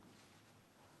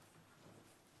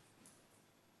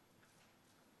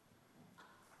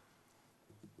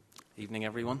Evening,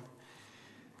 everyone.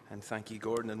 And thank you,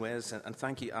 Gordon and Wes, and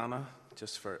thank you, Anna,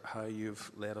 just for how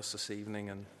you've led us this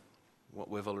evening and what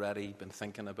we've already been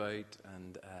thinking about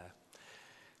and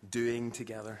doing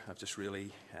together. I've just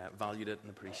really valued it and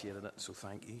appreciated it, so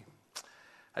thank you.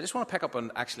 I just want to pick up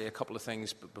on actually a couple of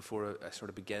things before I sort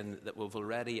of begin that we've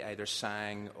already either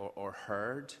sang or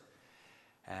heard.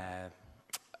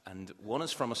 And one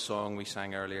is from a song we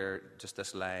sang earlier, just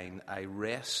this line, I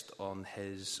rest on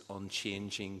his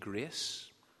unchanging grace.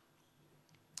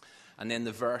 And then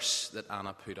the verse that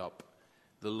Anna put up,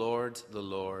 the Lord,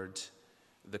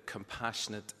 the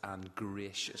compassionate and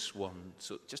gracious one.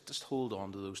 So just hold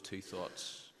on to those two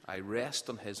thoughts. I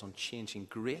rest on his unchanging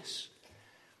grace,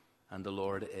 and the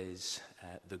Lord is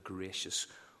the gracious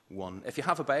one. If you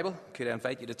have a Bible, could I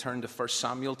invite you to turn to 1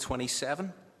 Samuel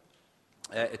 27.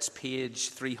 It's page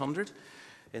 300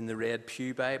 in the Red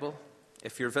Pew Bible.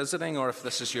 If you're visiting or if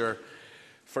this is your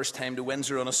first time to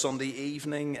Windsor on a Sunday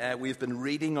evening, we've been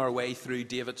reading our way through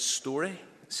David's story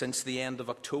since the end of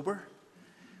October.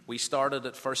 We started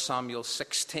at 1 Samuel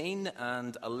 16,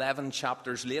 and 11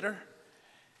 chapters later,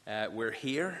 we're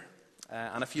here.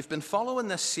 And if you've been following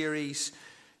this series,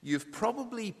 you've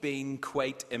probably been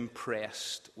quite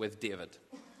impressed with David.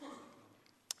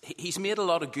 He's made a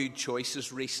lot of good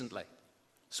choices recently.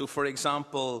 So, for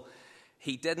example,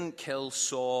 he didn't kill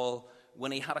Saul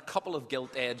when he had a couple of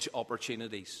gilt-edged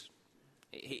opportunities.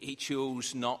 He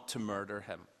chose not to murder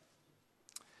him.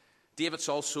 David's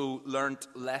also learnt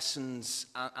lessons,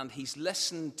 and he's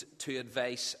listened to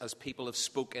advice as people have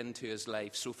spoken into his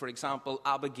life. So, for example,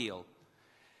 Abigail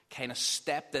kind of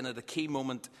stepped in at a key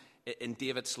moment in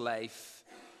David's life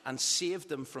and saved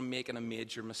him from making a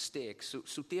major mistake.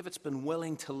 So David's been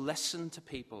willing to listen to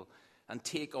people and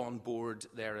take on board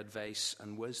their advice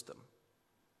and wisdom.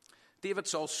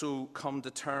 David's also come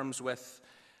to terms with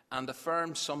and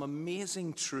affirmed some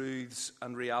amazing truths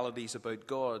and realities about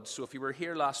God. So if you were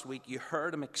here last week, you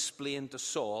heard him explain to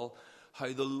Saul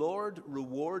how the Lord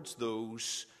rewards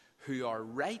those who are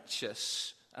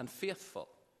righteous and faithful.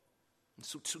 And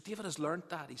so David has learned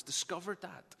that, he's discovered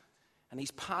that, and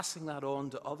he's passing that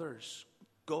on to others.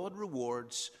 God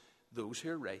rewards those who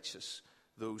are righteous,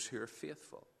 those who are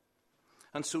faithful.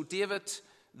 And so David,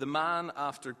 the man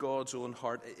after God's own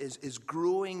heart, is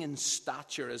growing in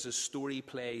stature as his story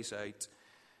plays out.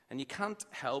 And you can't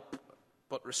help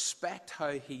but respect how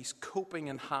he's coping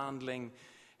and handling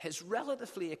his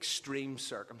relatively extreme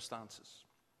circumstances.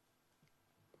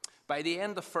 By the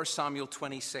end of 1 Samuel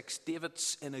 26,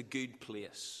 David's in a good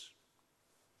place.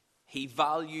 He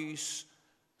values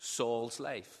Saul's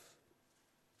life,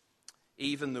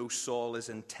 even though Saul is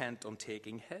intent on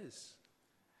taking his.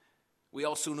 We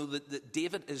also know that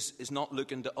David is not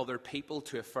looking to other people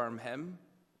to affirm him.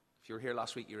 If you were here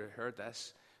last week, you heard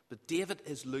this. But David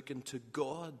is looking to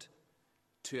God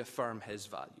to affirm his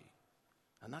value.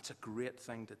 And that's a great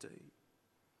thing to do.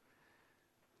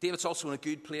 David's also in a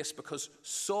good place because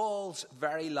Saul's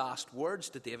very last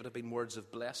words to David have been words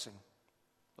of blessing.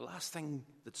 The last thing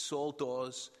that Saul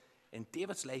does in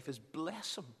David's life is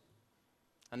bless him.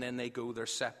 And then they go their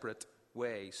separate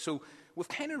ways. So we've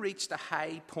kind of reached a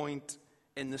high point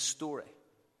in the story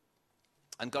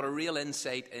and got a real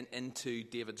insight into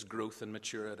David's growth and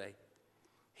maturity.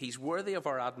 He's worthy of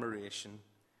our admiration.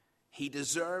 He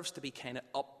deserves to be kind of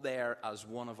up there as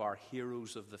one of our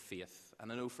heroes of the faith. And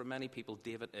I know for many people,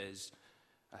 David is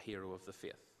a hero of the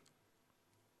faith.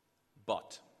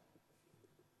 But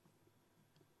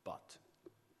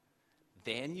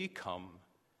then you come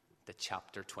to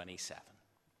chapter 27.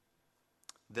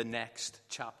 The next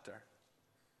chapter.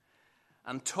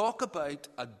 And talk about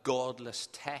a godless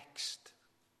text.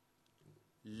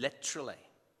 Literally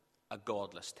a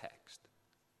godless text.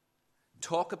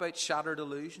 Talk about shattered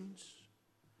illusions.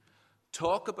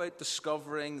 Talk about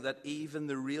discovering that even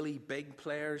the really big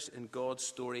players in God's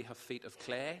story have feet of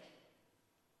clay.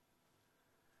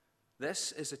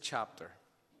 This is a chapter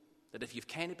that if you've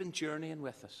kind of been journeying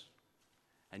with us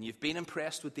and you've been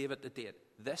impressed with David to date,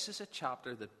 this is a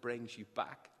chapter that brings you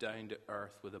back down to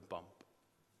earth with a bump.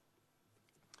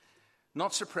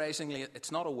 Not surprisingly,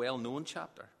 it's not a well-known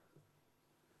chapter.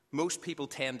 Most people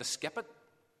tend to skip it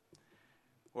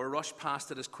or rush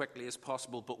past it as quickly as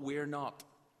possible, but we're not.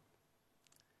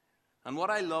 And what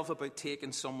I love about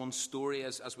taking someone's story,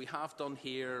 as we have done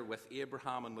here with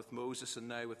Abraham and with Moses and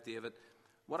now with David,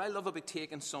 what I love about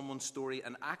taking someone's story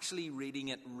and actually reading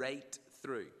it right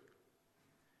through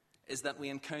is that we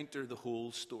encounter the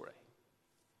whole story.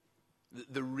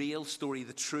 The real story,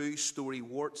 the true story,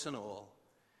 warts and all.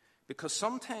 Because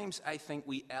sometimes I think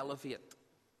we elevate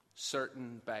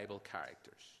certain Bible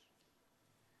characters.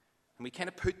 And we kind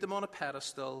of put them on a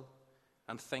pedestal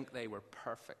and think they were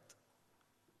perfect,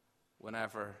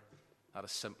 whenever that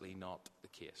is simply not the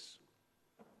case.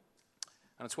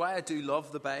 And it's why I do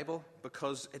love the Bible,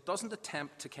 because it doesn't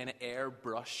attempt to kind of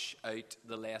airbrush out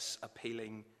the less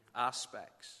appealing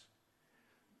aspects.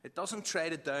 It doesn't try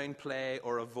to downplay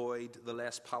or avoid the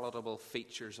less palatable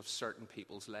features of certain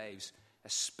people's lives,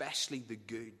 especially the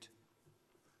good.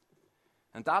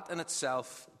 And that in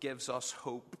itself gives us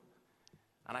hope.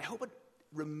 And I hope it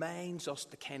reminds us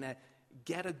to kind of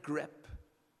get a grip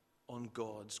on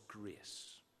God's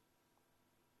grace.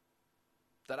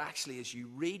 That actually, as you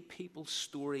read people's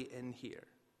story in here,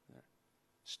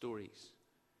 stories,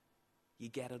 you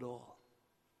get it all.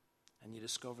 And you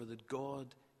discover that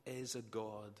God is a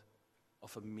God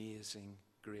of amazing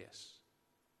grace.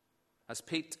 As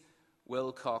Pete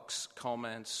Wilcox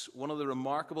comments, one of the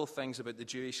remarkable things about the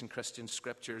Jewish and Christian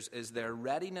scriptures is their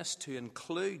readiness to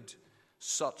include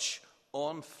such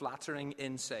unflattering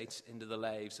insights into the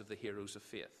lives of the heroes of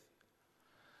faith.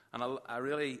 And I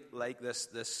really like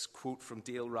this quote from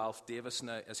Dale Ralph Davis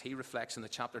now as he reflects in the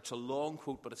chapter. It's a long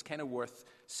quote, but it's kind of worth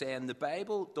saying. The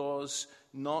Bible does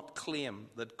not claim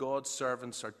that God's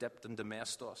servants are dipped in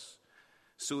domestos,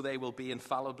 so they will be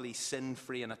infallibly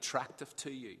sin-free and attractive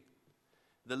to you.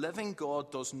 The living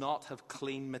God does not have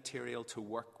clean material to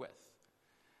work with.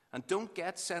 And don't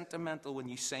get sentimental when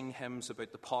you sing hymns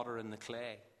about the potter and the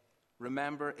clay.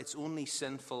 Remember, it's only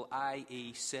sinful,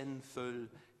 i.e. sinful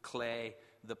clay,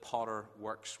 the potter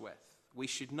works with. We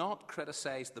should not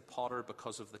criticize the potter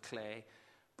because of the clay,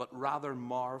 but rather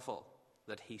marvel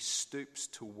that he stoops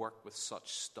to work with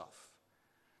such stuff.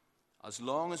 As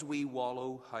long as we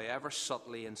wallow, however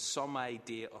subtly, in some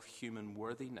idea of human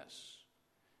worthiness,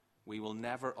 we will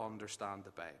never understand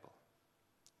the Bible.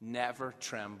 Never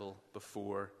tremble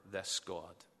before this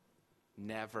God.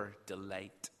 Never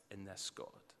delight in this God.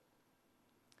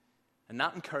 And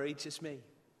that encourages me.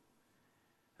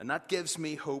 And that gives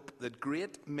me hope that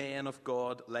great men of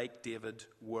God like David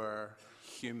were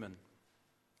human.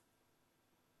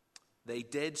 They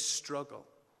did struggle.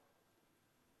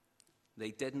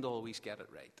 They didn't always get it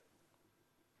right.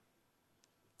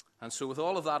 And so with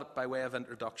all of that by way of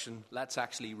introduction, let's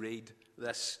actually read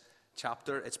this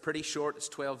chapter. It's pretty short, it's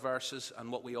 12 verses,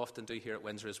 and what we often do here at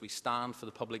Windsor is we stand for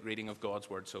the public reading of God's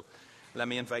Word. So let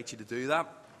me invite you to do that.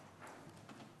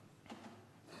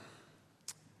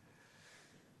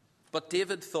 But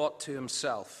David thought to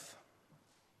himself,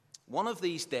 one of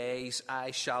these days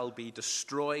I shall be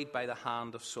destroyed by the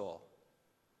hand of Saul.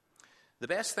 The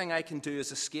best thing I can do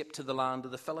is escape to the land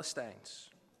of the Philistines.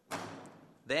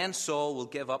 Then Saul will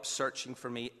give up searching for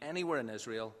me anywhere in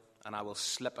Israel, and I will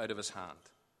slip out of his hand.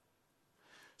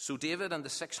 So David and the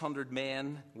 600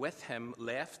 men with him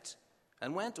left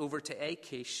and went over to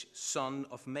Achish, son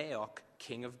of Maoch,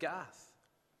 king of Gath.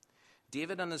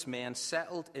 David and his men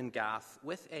settled in Gath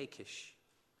with Achish.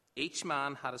 Each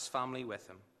man had his family with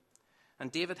him.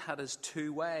 And David had his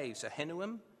 2 wives,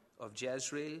 Ahinoam of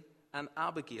Jezreel and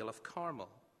Abigail of Carmel,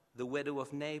 the widow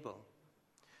of Nabal.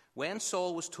 When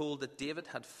Saul was told that David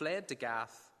had fled to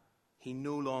Gath, he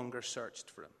no longer searched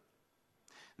for him.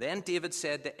 Then David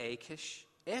said to Achish,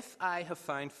 if I have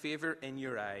found favor in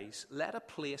your eyes, let a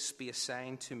place be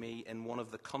assigned to me in one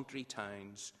of the country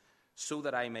towns, so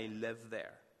that I may live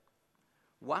there.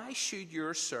 Why should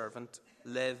your servant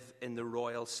live in the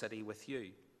royal city with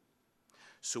you?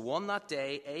 So on that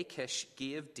day, Achish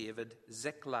gave David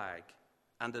Ziklag,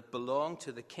 and it belonged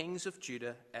to the kings of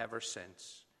Judah ever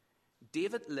since.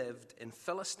 David lived in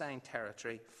Philistine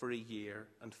territory for 1 year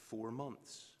and 4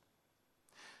 months.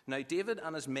 Now David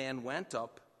and his men went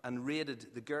up and raided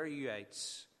the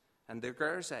Geruites and the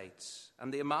Girzites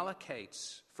and the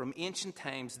Amalekites. From ancient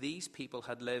times, these people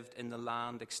had lived in the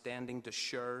land extending to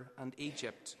Shur and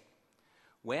Egypt.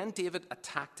 When David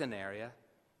attacked an area,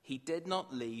 he did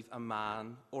not leave a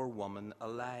man or woman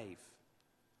alive,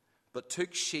 but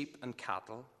took sheep and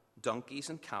cattle, donkeys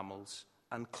and camels,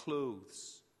 and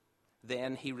clothes.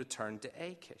 Then he returned to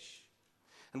Achish.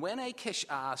 And when Achish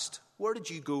asked, where did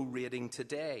you go raiding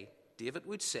today? David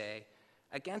would say,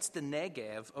 against the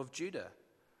Negev of Judah,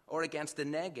 or against the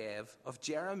Negev of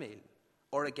Jerahmeel,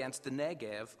 or against the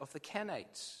Negev of the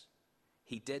Kenites.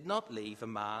 He did not leave a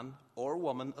man or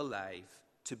woman alive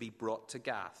to be brought to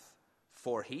Gath,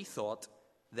 for he thought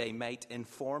they might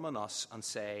inform on us and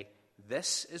say,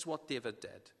 this is what David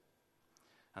did.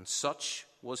 And such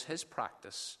was his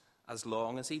practice as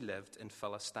long as he lived in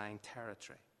Philistine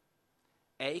territory.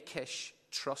 Achish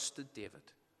trusted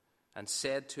David and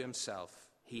said to himself,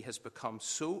 he has become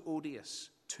so odious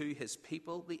to his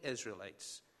people, the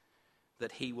Israelites,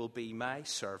 that he will be my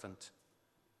servant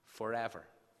forever.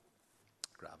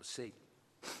 Grab a seat.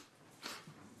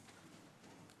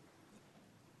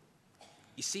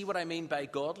 You see what I mean by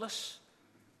godless?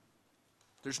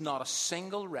 There's not a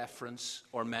single reference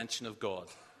or mention of God.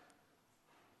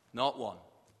 Not one.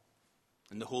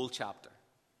 In the whole chapter.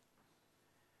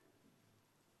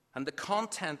 And the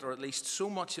content, or at least so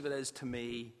much of it, is to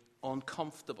me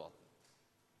uncomfortable.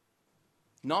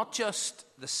 Not just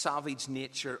the savage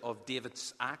nature of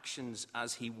David's actions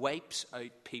as he wipes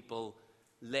out people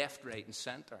left, right, and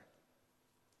centre.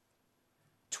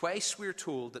 Twice we're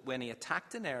told that when he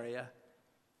attacked an area,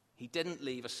 he didn't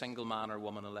leave a single man or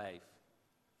woman alive.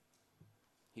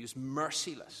 He was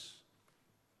merciless,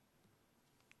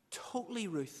 totally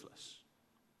ruthless.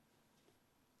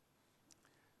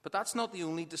 But that's not the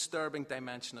only disturbing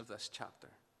dimension of this chapter.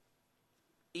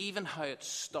 Even how it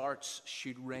starts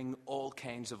should ring all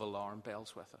kinds of alarm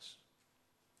bells with us.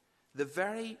 The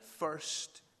very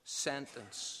first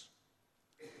sentence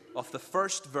of the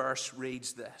first verse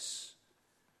reads this: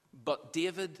 "But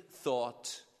David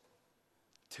thought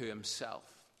to himself."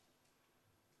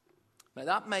 Now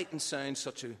that mightn't sound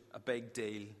such a big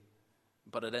deal,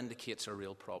 but it indicates a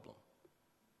real problem.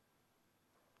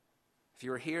 If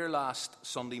you were here last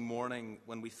Sunday morning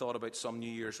when we thought about some New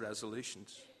Year's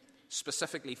resolutions,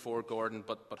 specifically for Gordon,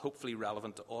 but hopefully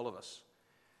relevant to all of us,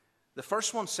 the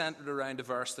first one centered around a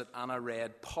verse that Anna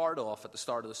read part of at the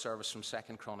start of the service from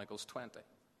 2 Chronicles 20.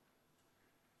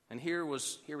 And here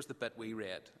was the bit we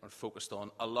read, or focused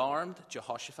on. "Alarmed,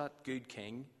 Jehoshaphat, good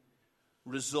king,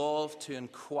 resolved to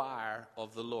inquire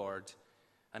of the Lord,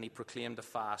 and he proclaimed a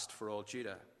fast for all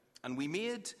Judah." And we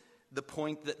made the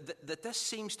point that this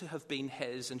seems to have been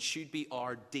his and should be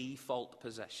our default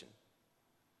position.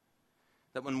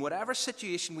 That when whatever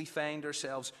situation we find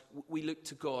ourselves, we look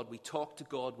to God, we talk to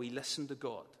God, we listen to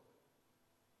God.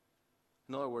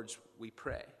 In other words, we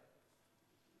pray.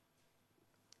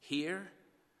 Here,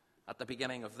 at the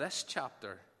beginning of this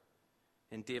chapter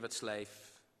in David's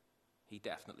life, he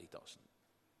definitely doesn't.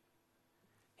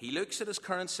 He looks at his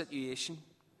current situation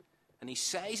and he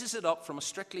sizes it up from a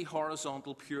strictly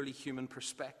horizontal, purely human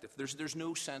perspective. There's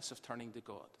no sense of turning to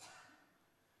God.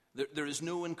 There is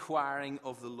no inquiring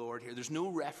of the Lord here. There's no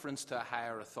reference to a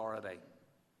higher authority.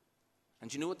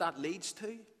 And do you know what that leads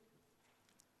to?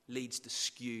 Leads to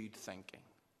skewed thinking.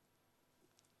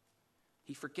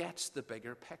 He forgets the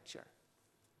bigger picture.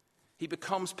 He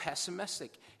becomes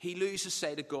pessimistic. He loses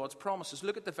sight of God's promises.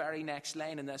 Look at the very next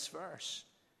line in this verse.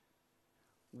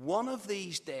 "One of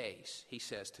these days," he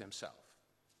says to himself,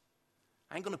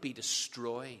 "I'm going to be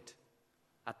destroyed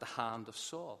at the hand of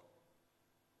Saul."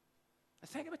 Now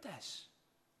think about this.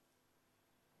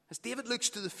 As David looks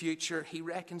to the future, he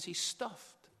reckons he's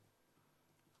stuffed.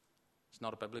 It's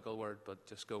not a biblical word, but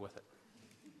just go with it.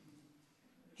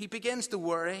 He begins to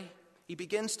worry. He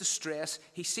begins to stress.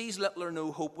 He sees little or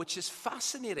no hope, which is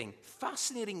fascinating.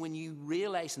 Fascinating when you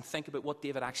realize and think about what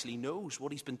David actually knows,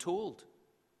 what he's been told.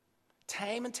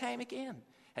 Time and time again.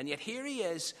 And yet here he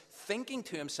is thinking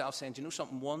to himself, saying, "Do you know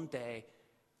something? One day,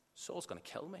 Saul's going to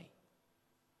kill me."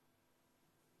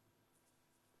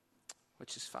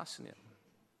 Which is fascinating.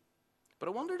 But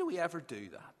I wonder, do we ever do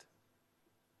that?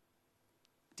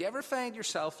 Do you ever find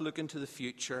yourself looking to the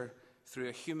future through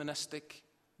a humanistic,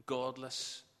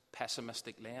 godless,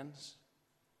 pessimistic lens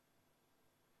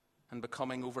and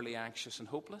becoming overly anxious and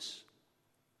hopeless?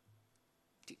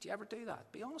 Do you ever do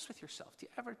that? Be honest with yourself. Do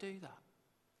you ever do that?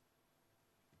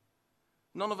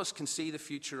 None of us can see the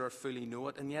future or fully know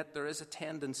it, and yet there is a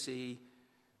tendency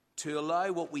to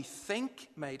allow what we think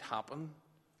might happen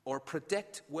or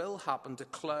predict will happen to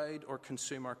cloud or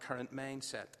consume our current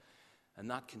mindset.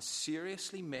 And that can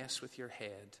seriously mess with your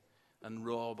head and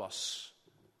rob us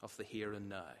of the here and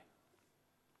now.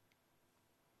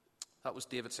 That was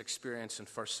David's experience in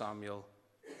 1 Samuel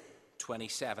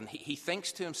 27. He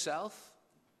thinks to himself,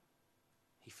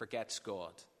 he forgets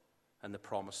God and the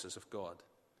promises of God.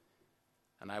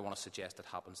 And I want to suggest it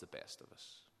happens the best of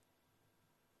us.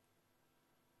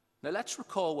 Now let's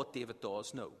recall what David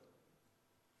does know.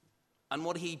 And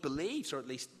what he believes, or at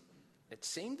least it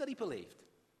seemed that he believed.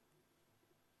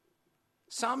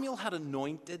 Samuel had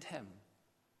anointed him.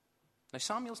 Now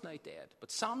Samuel's now dead,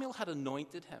 but Samuel had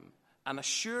anointed him and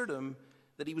assured him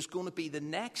that he was going to be the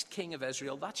next king of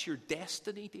Israel. That's your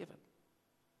destiny, David.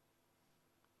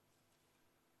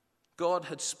 God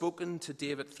had spoken to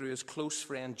David through his close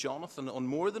friend Jonathan on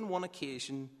more than one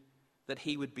occasion that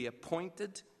he would be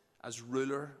appointed as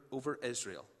ruler over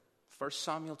Israel. 1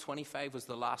 Samuel 25 was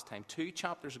the last time. 2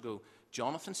 chapters ago,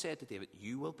 Jonathan said to David,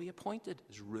 "You will be appointed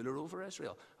as ruler over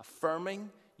Israel,"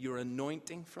 affirming your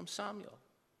anointing from Samuel.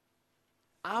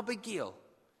 Abigail,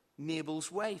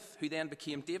 Nabal's wife, who then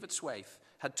became David's wife,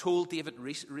 had told David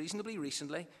reasonably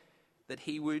recently that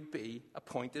he would be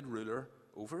appointed ruler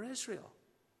over Israel.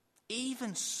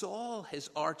 Even Saul, his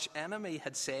arch enemy,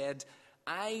 had said,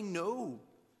 I know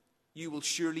you will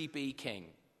surely be king,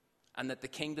 and that the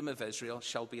kingdom of Israel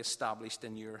shall be established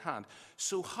in your hand.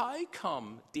 So how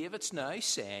come David's now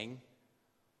saying,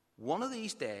 one of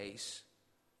these days,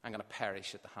 I'm going to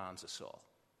perish at the hands of Saul?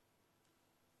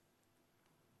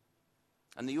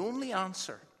 And the only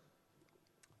answer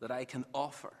that I can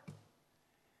offer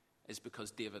is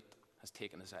because David has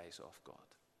taken his eyes off God.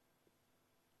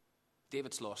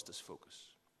 David's lost his focus.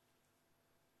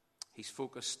 He's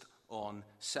focused on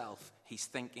self. He's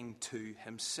thinking to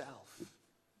himself.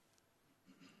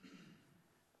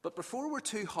 But before we're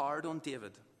too hard on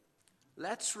David,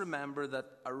 let's remember that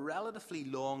a relatively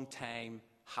long time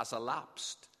has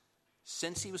elapsed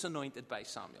since he was anointed by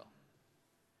Samuel.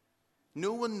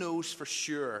 No one knows for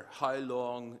sure how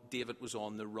long David was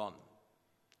on the run.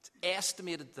 It's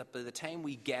estimated that by the time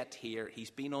we get here, he's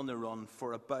been on the run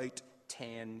for about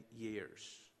 10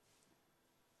 years.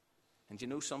 And do you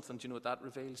know something? Do you know what that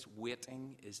reveals?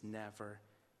 Waiting is never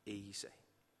easy.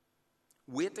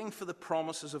 Waiting for the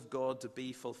promises of God to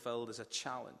be fulfilled is a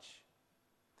challenge.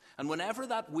 And whenever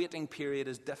that waiting period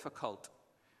is difficult,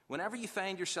 whenever you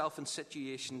find yourself in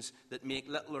situations that make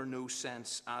little or no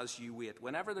sense as you wait,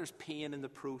 whenever there's pain in the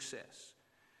process,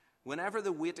 whenever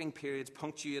the waiting period's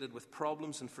punctuated with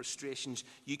problems and frustrations,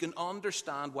 you can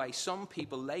understand why some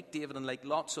people, like David and like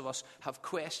lots of us, have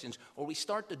questions, or we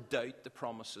start to doubt the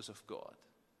promises of God.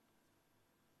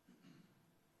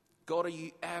 God, are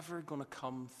you ever going to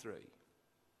come through?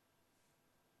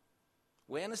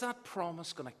 When is that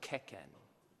promise going to kick in?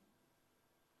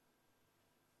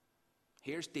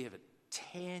 Here's David,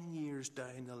 10 years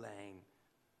down the line,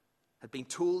 had been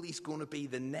told he's going to be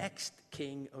the next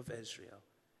king of Israel.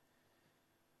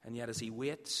 And yet as he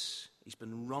waits, he's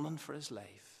been running for his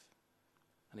life.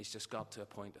 And he's just got to a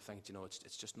point of thinking,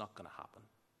 it's just not going to happen.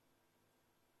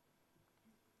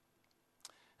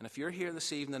 And if you're here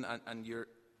this evening and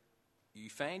you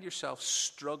find yourself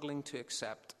struggling to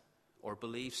accept or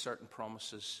believe certain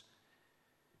promises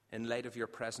in light of your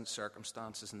present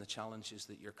circumstances and the challenges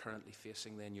that you're currently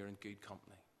facing, then you're in good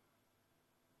company.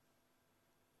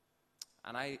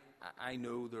 And I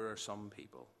know there are some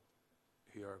people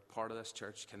who are part of this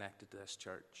church, connected to this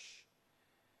church,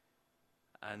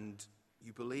 and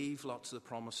you believe lots of the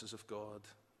promises of God,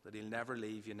 that he'll never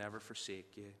leave you, never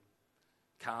forsake you,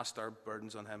 cast our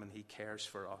burdens on him and he cares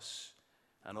for us,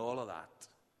 and all of that.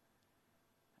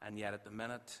 And yet at the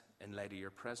minute, in light of your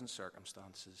present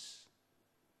circumstances,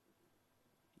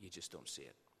 you just don't see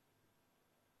it.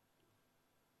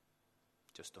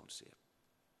 Just don't see it.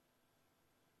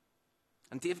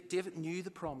 And David knew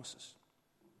the promises.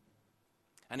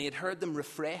 And he had heard them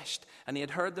refreshed, and he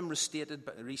had heard them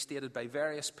restated by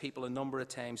various people a number of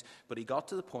times, but he got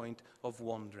to the point of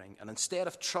wondering. And instead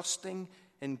of trusting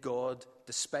in God,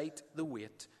 despite the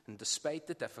wait and despite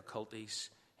the difficulties,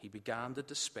 he began to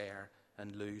despair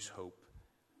and lose hope.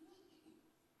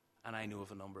 And I know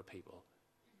of a number of people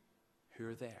who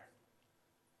are there,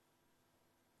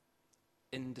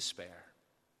 in despair,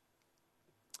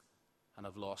 and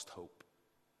have lost hope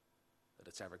that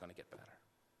it's ever going to get better.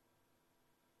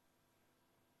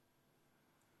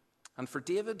 And for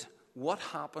David, what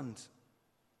happened,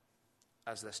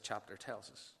 as this chapter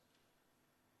tells us,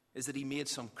 is that he made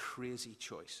some crazy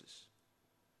choices.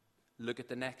 Look at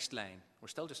the next line. We're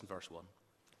still just in verse 1.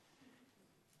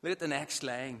 Look at the next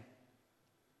line.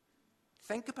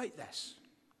 Think about this.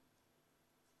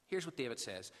 Here's what David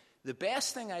says. The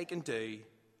best thing I can do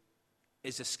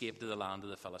is escape to the land of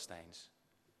the Philistines.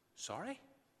 Sorry?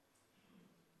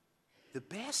 The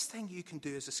best thing you can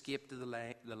do is escape to the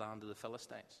land of the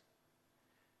Philistines.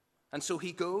 And so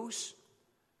he goes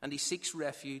and he seeks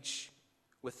refuge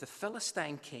with the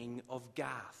Philistine king of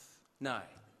Gath. Now,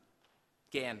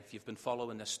 again, if you've been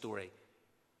following this story,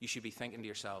 you should be thinking to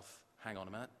yourself, hang on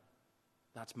a minute,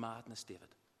 that's madness, David.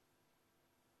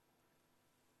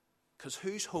 Because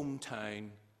whose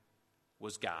hometown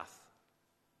was Gath?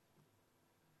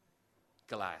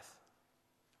 Goliath.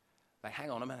 Now, hang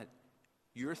on a minute.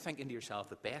 You're thinking to yourself,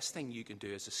 the best thing you can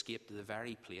do is escape to the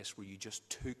very place where you just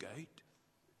took out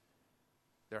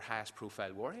their highest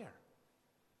profile warrior.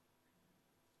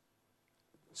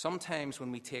 Sometimes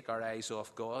when we take our eyes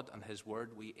off God and his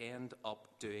word, we end up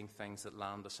doing things that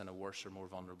land us in a worse or more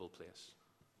vulnerable place.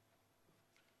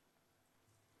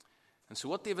 And so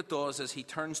what David does is he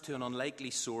turns to an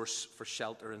unlikely source for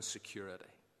shelter and security.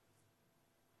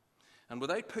 And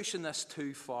without pushing this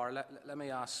too far, let me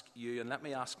ask you and let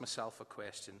me ask myself a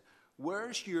question.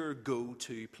 Where's your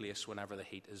go-to place whenever the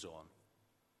heat is on?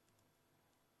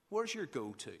 Where's your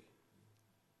go-to?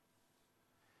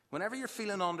 Whenever you're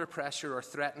feeling under pressure or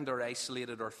threatened or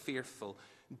isolated or fearful,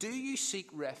 do you seek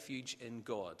refuge in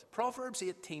God? Proverbs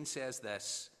 18 says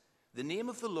this, "The name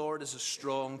of the Lord is a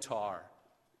strong tower.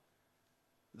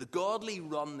 The godly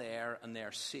run there and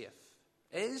they're safe."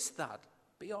 Is that,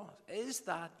 be honest, is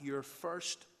that your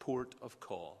first port of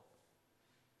call?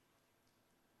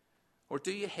 Or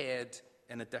do you head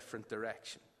in a different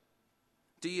direction?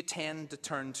 Do you tend to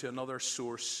turn to another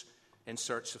source in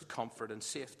search of comfort and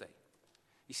safety?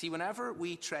 You see, whenever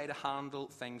we try to handle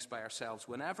things by ourselves,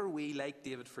 whenever we, like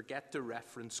David, forget to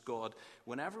reference God,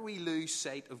 whenever we lose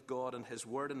sight of God and His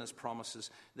word and His promises,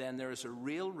 then there is a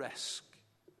real risk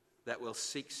that we'll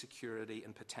seek security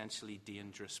in potentially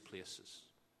dangerous places.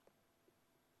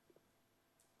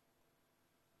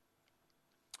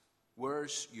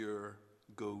 Where's your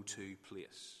go-to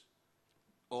place?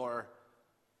 Or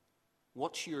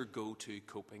what's your go-to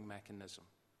coping mechanism?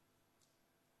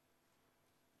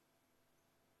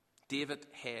 David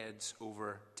heads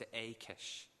over to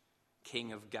Achish,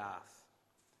 king of Gath.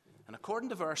 And according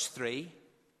to verse 3,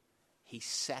 he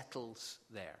settles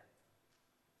there.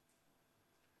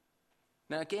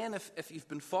 Now again, if you've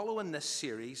been following this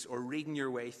series or reading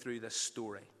your way through this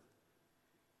story,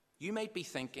 you might be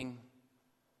thinking,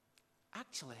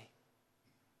 actually,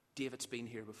 David's been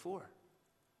here before.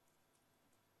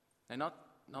 Now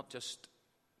not just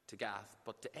to Gath,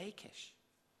 but to Achish.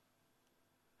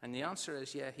 And the answer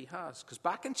is, yeah, he has. Because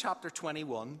back in chapter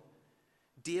 21,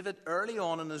 David, early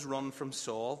on in his run from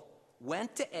Saul,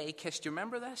 went to Achish. Do you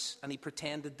remember this? And he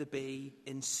pretended to be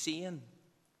insane.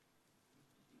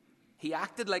 He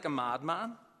acted like a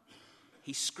madman.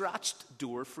 He scratched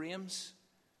door frames.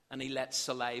 And he let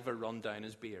saliva run down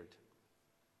his beard.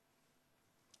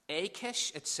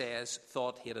 Achish, it says,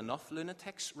 thought he had enough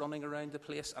lunatics running around the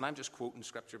place. And I'm just quoting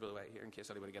scripture, by the way, here in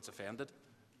case anybody gets offended.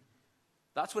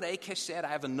 That's what Achish said.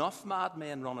 I have enough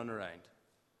madmen running around.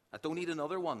 I don't need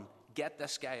another one. Get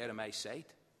this guy out of my sight.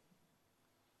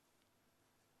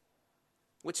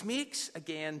 Which makes,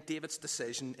 again, David's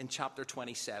decision in chapter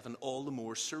 27 all the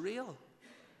more surreal.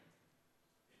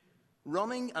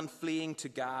 Running and fleeing to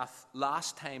Gath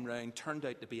last time round turned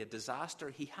out to be a disaster.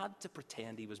 He had to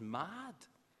pretend he was mad.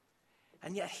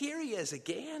 And yet here he is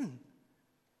again,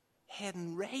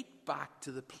 heading right back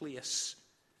to the place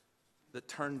that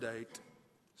turned out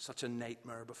such a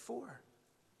nightmare before.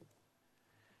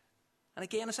 And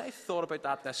again, as I've thought about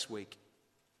that this week,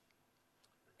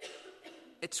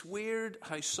 it's weird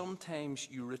how sometimes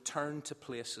you return to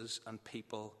places and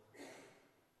people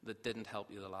that didn't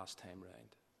help you the last time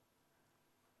round.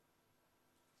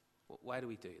 Why do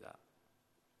we do that?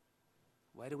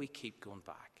 Why do we keep going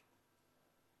back?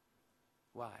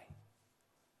 Why?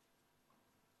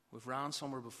 We've ran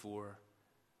somewhere before,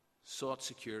 sought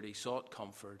security, sought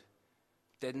comfort,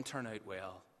 didn't turn out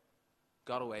well,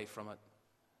 got away from it,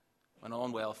 went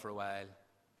on well for a while,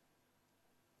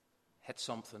 hit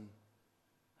something,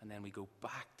 and then we go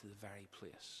back to the very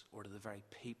place or to the very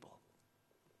people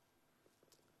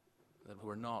that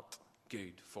were not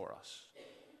good for us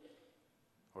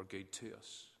or good to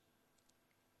us.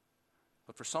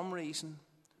 But for some reason,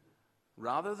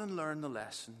 rather than learn the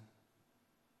lesson,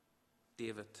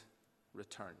 David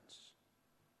returns.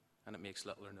 And it makes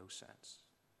little or no sense.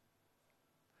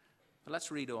 But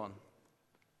let's read on.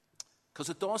 Because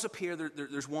it does appear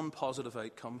there's one positive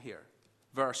outcome here.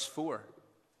 Verse 4.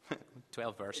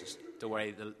 12 verses. Don't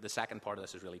worry, the second part of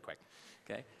this is really quick.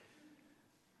 Okay?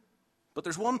 But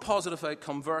there's one positive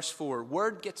outcome. Verse 4.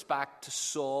 Word gets back to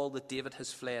Saul that David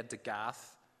has fled to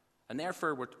Gath. And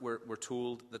therefore we're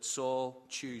told that Saul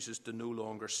chooses to no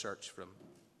longer search for him.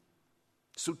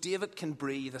 So David can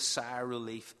breathe a sigh of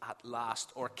relief at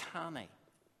last. Or can he? I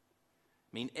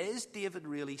mean, is David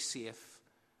really safe,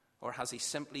 or has he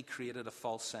simply created a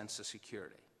false sense of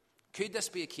security? Could this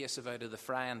be a case of out of the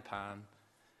frying pan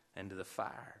into the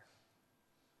fire?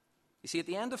 You see, at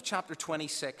the end of chapter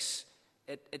 26,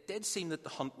 it did seem that the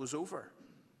hunt was over.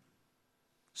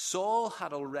 Saul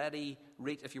had already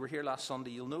reached, if you were here last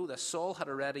Sunday, you'll know this, Saul had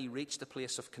already reached the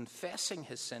place of confessing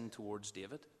his sin towards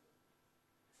David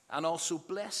and also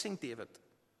blessing David.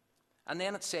 And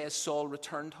then it says Saul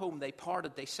returned home. They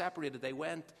parted, they separated, they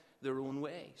went their own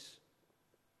ways.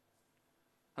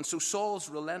 And so Saul's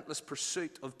relentless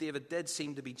pursuit of David did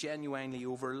seem to be genuinely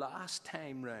over last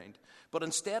time round. But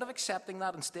instead of accepting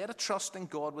that, instead of trusting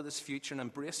God with his future and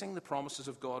embracing the promises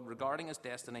of God regarding his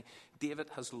destiny, David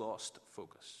has lost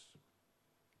focus.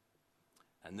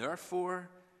 And therefore,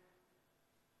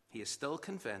 he is still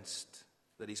convinced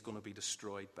that he's going to be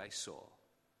destroyed by Saul.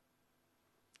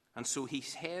 And so he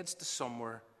heads to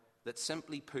somewhere that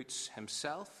simply puts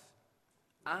himself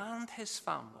and his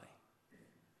family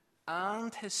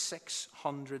and his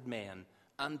 600 men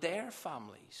and their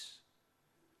families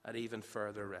at even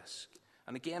further risk.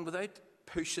 And again, without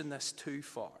pushing this too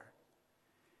far,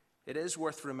 it is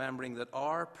worth remembering that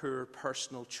our poor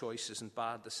personal choices and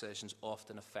bad decisions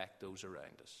often affect those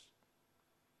around us.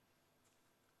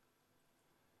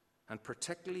 And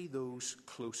particularly those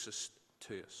closest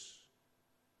to us.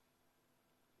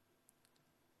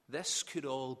 This could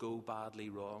all go badly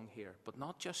wrong here, but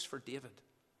not just for David,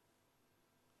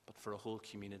 but for a whole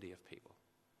community of people.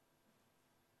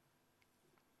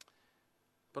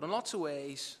 But in lots of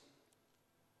ways,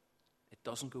 it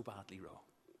doesn't go badly wrong.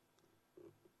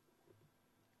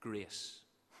 Grace.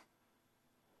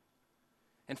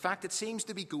 In fact, it seems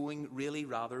to be going really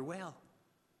rather well.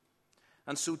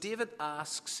 And so David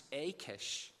asks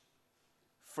Achish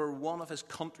for one of his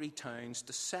country towns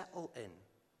to settle in,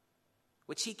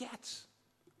 which he gets,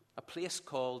 a place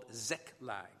called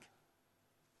Ziklag.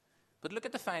 But look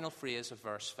at the final phrase of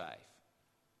verse 5.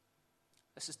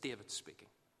 This is David speaking.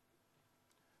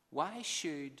 Why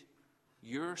should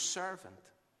your servant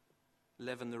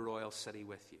live in the royal city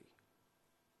with you?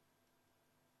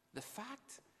 The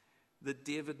fact that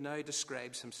David now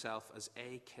describes himself as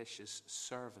Achish's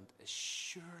servant is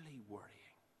surely worrying.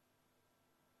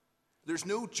 There's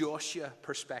no Joshua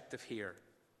perspective here.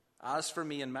 As for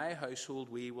me and my household,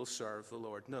 we will serve the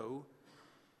Lord. No.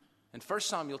 In 1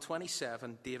 Samuel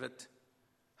 27, David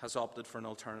has opted for an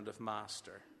alternative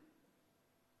master.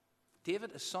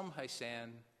 David is somehow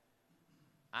saying,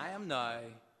 I am now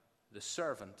the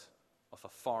servant of a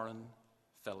foreign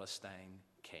Philistine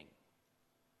king.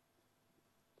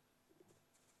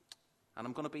 And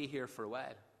I'm going to be here for a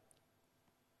while.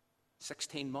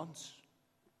 16 months.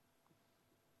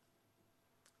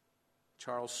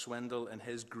 Charles Swindoll, in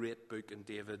his great book on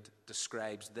David,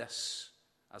 describes this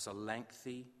as a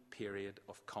lengthy period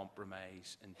of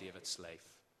compromise in David's life.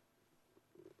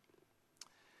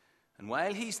 And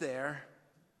while he's there,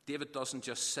 David doesn't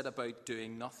just sit about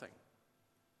doing nothing.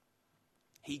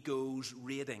 He goes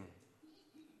raiding.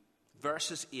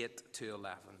 Verses 8 to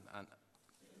 11. And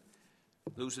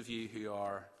those of you who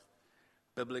are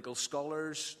biblical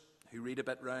scholars, who read a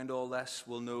bit round all this,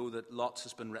 will know that lots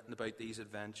has been written about these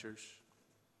adventures.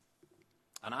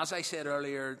 And as I said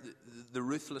earlier, the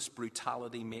ruthless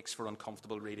brutality makes for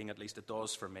uncomfortable reading, at least it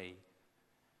does for me.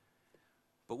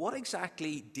 But what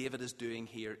exactly David is doing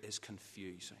here is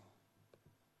confusing.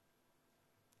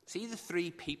 See the three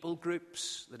people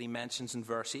groups that he mentions in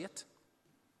verse 8?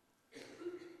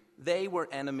 They were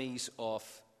enemies of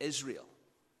Israel.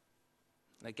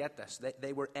 Now get this,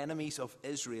 they were enemies of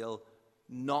Israel,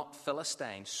 not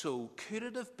Philistines. So could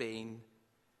it have been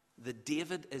that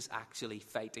David is actually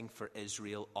fighting for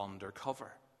Israel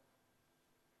undercover?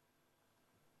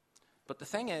 But the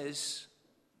thing is,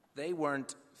 they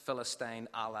weren't Philistine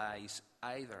allies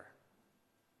either.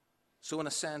 So in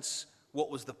a sense,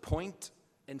 what was the point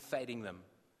in fighting them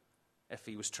if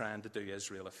he was trying to do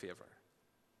Israel a favor?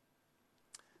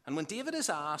 And when David is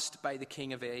asked by the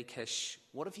king of Achish,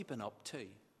 what have you been up to?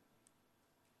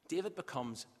 David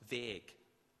becomes vague.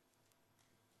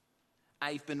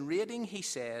 I've been raiding, he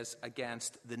says,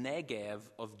 against the Negev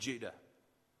of Judah,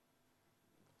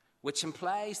 which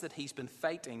implies that he's been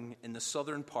fighting in the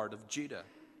southern part of Judah,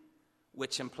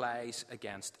 which implies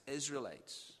against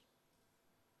Israelites.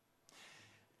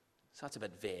 So that's a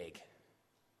bit vague.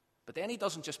 But then he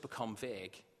doesn't just become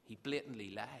vague, he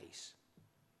blatantly lies.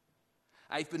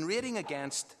 I've been raiding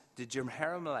against the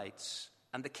Jerahmeelites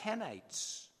and the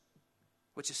Kenites,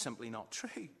 which is simply not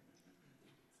true.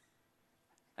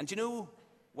 And do you know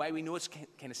why we know it's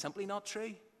kind of simply not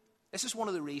true? This is one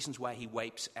of the reasons why he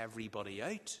wipes everybody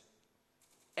out.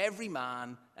 Every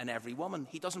man and every woman.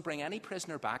 He doesn't bring any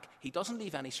prisoner back. He doesn't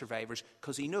leave any survivors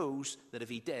because he knows that if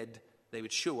he did, they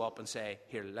would show up and say,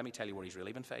 here, let me tell you where he's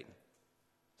really been fighting.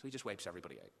 So he just wipes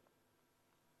everybody out.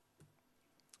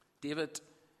 David,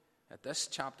 at this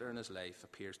chapter in his life,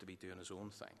 appears to be doing his own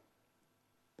thing.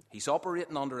 He's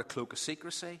operating under a cloak of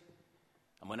secrecy,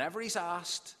 and whenever he's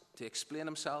asked to explain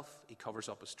himself, he covers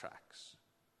up his tracks.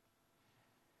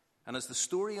 And as the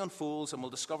story unfolds, and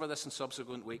we'll discover this in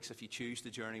subsequent weeks if you choose to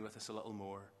journey with us a little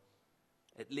more,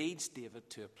 it leads David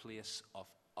to a place of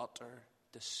utter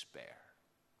despair.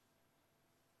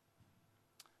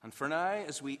 And for now,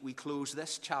 as we close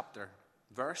this chapter,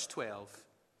 verse 12,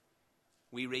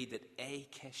 we read that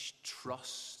Achish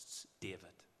trusts David.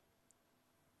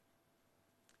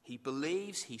 He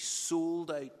believes he's sold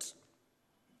out,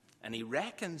 and he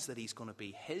reckons that he's going to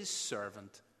be his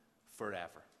servant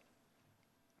forever.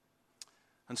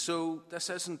 And so this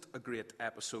isn't a great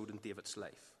episode in David's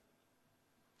life.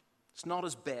 It's not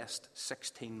his best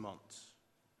 16 months.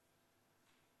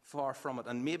 Far from it.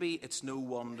 And maybe it's no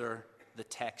wonder the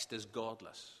text is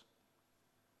godless.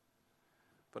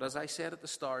 But as I said at the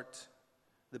start,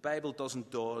 the Bible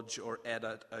doesn't dodge or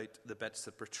edit out the bits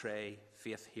that portray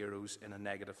faith heroes in a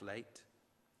negative light.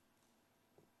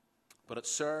 But it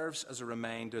serves as a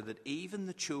reminder that even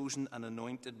the chosen and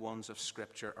anointed ones of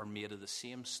Scripture are made of the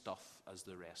same stuff as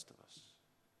the rest of us.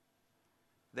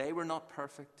 They were not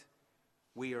perfect.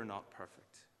 We are not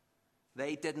perfect.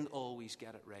 They didn't always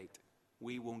get it right.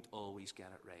 We won't always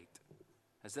get it right.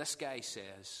 As this guy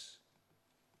says,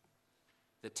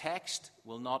 the text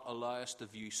will not allow us to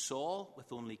view Saul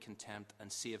with only contempt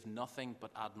and save nothing but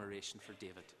admiration for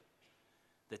David.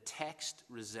 The text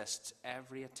resists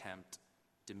every attempt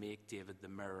to make David the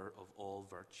mirror of all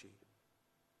virtue.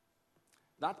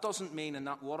 That doesn't mean, and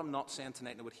what I'm not saying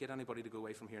tonight, and I would hate anybody to go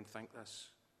away from here and think this,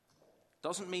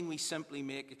 doesn't mean we simply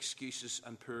make excuses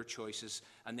and poor choices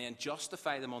and then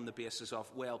justify them on the basis of,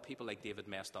 well, people like David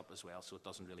messed up as well, so it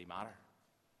doesn't really matter.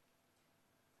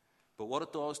 But what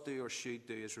it does do or should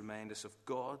do is remind us of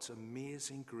God's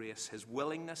amazing grace, his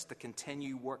willingness to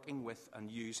continue working with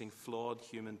and using flawed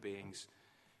human beings.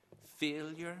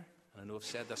 Failure, and I know I've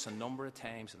said this a number of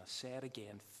times, and I'll say it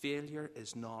again, failure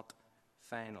is not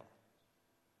final.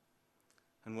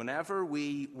 And whenever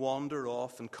we wander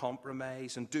off and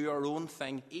compromise and do our own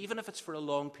thing, even if it's for a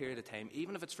long period of time,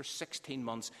 even if it's for 16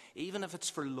 months, even if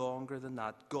it's for longer than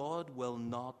that, God will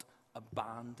not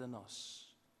abandon us.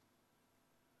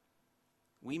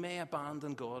 We may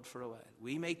abandon God for a while.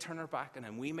 We may turn our back on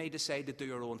him. We may decide to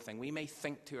do our own thing. We may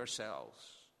think to ourselves.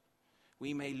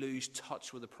 We may lose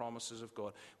touch with the promises of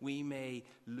God. We may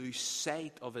lose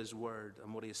sight of his word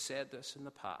and what he has said to us in the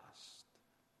past.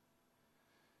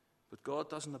 But God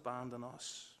doesn't abandon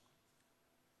us.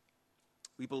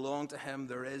 We belong to him.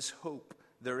 There is hope.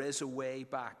 There is a way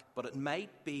back. But it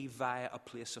might be via a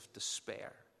place of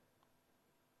despair.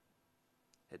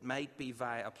 It might be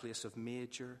via a place of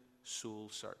major soul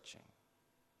searching.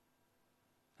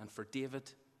 And for David,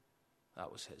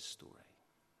 that was his story.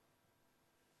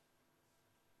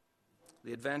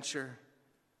 The adventure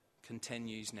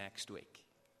continues next week.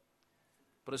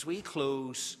 But as we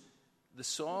close, the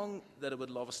song that I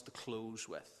would love us to close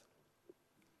with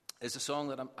is a song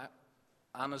that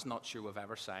Anna's not sure we've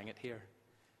ever sang it here.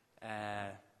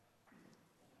 I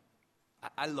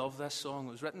love this song.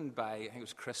 It was written by, I think it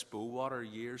was Chris Bowater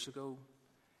years ago.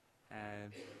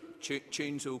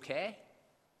 Tune's okay,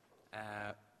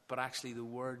 but actually the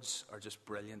words are just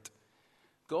brilliant.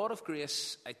 God of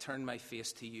grace, I turn my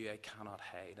face to you, I cannot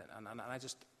hide. And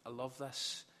I love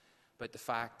this about the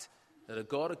fact that a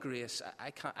God of grace,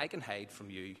 I can hide from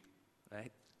you,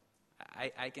 right?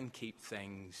 I can keep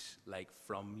things like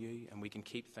from you, and we can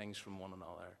keep things from one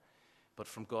another. But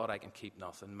from God, I can keep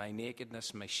nothing. My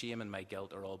nakedness, my shame, and my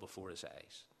guilt are all before his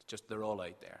eyes. Just, they're all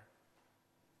out there.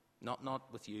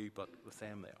 Not with you, but with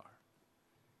them they are.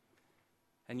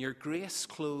 And your grace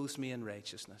clothes me in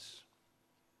righteousness.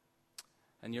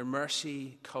 And your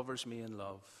mercy covers me in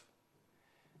love.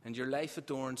 And your life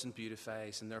adorns and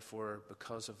beautifies, and therefore,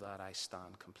 because of that, I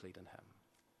stand complete in him.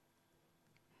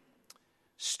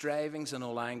 Strivings and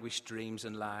all anguish, dreams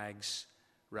and lags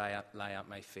lie at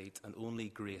my feet, and only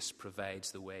grace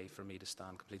provides the way for me to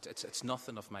stand complete. It's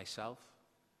nothing of myself.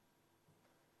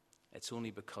 It's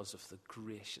only because of the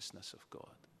graciousness of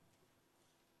God.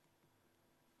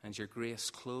 And your grace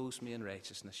clothes me in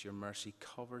righteousness. Your mercy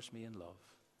covers me in love.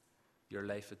 Your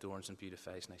life adorns and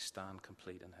beautifies, and I stand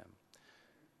complete in him.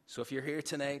 So if you're here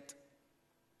tonight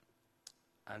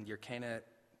and you're kind of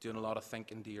doing a lot of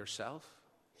thinking to yourself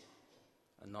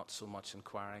and not so much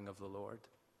inquiring of the Lord,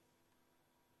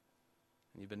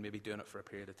 and you've been maybe doing it for a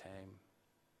period of time,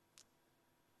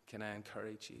 can I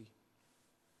encourage you?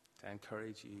 I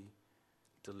encourage you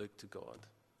to look to God,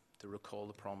 to recall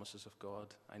the promises of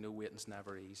God. I know waiting's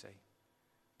never easy,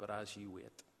 but as you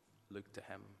wait, look to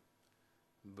him,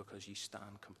 because you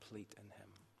stand complete in him,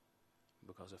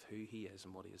 because of who he is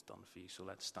and what he has done for you. So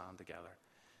let's stand together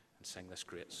and sing this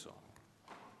great song.